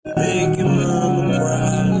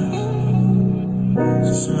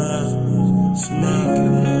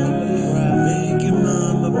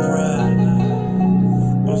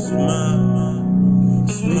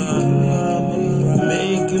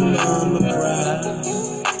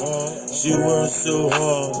She works so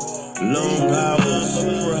hard, long hours,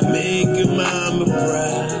 make your mama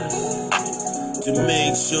proud. To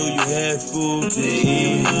make sure you have food to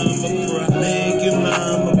eat, make your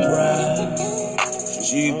mama proud.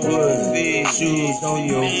 She put shoes on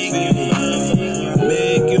your feet,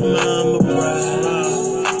 make your mama proud.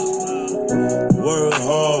 Work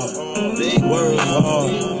hard,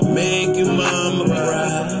 make your mama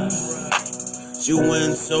proud. She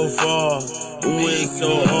went so far, went so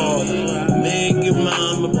hard, make your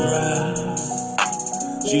mama proud.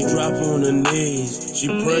 She drop on her knees, she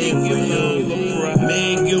pray for you,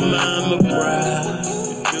 make your mama proud.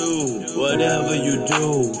 Do whatever you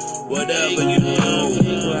do,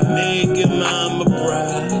 make your mama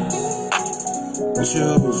proud.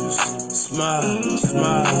 Choose, smile,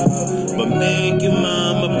 but make your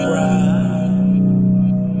mama proud.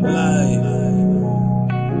 Life,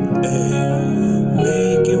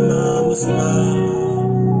 make your mama smile,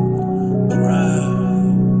 proud,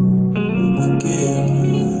 forgive,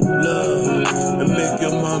 love, and make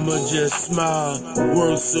your mama just smile.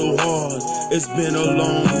 Work so hard, it's been a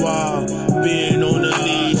long while. Being on the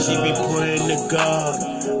lead, she be praying to God,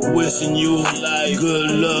 wishing you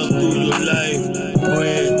good luck through your life.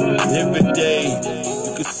 Praying every day,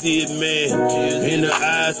 you can see it, man, in her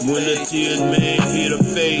eyes when the tears, man, hit her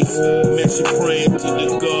face. Man, she praying to the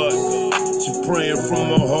God, she praying from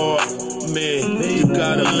her heart. Man, you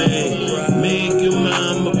got a man, make your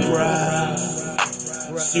mama proud.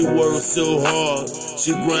 She works so hard,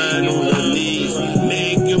 she grind on her knees,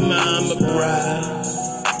 make your mama proud.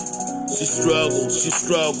 She struggle,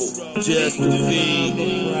 just to feed,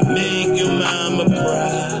 make your mama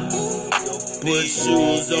proud. Put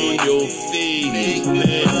shoes on your feet,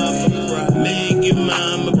 man, make your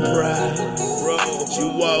mama proud. She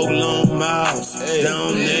walk long miles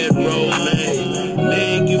down that road, man,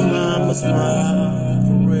 make your mama smile.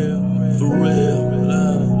 For real,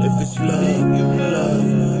 if it's love,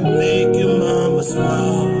 make your mama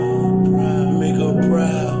smile. Make her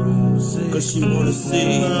proud, cause she wanna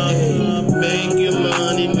see, make your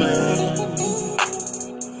money, man.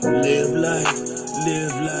 Live life,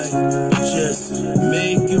 just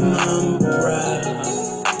make your mama proud.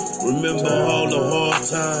 Remember all the hard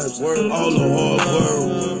times, all the hard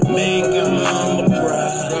work, make your mama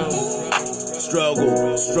proud.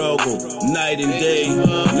 Struggle, night and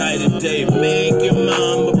day, make your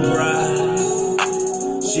mama proud.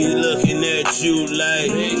 She looking at you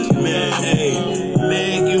like, man, hey,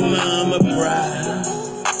 make your mama proud.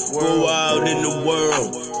 Go out in the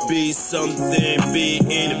world, be something, be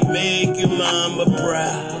in it, make your mama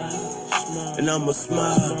proud. And I'ma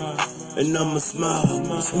smile,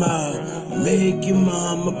 make your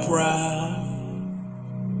mama proud.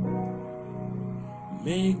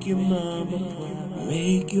 Make your mama proud,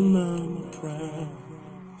 make your mama proud.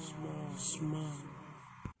 Smile.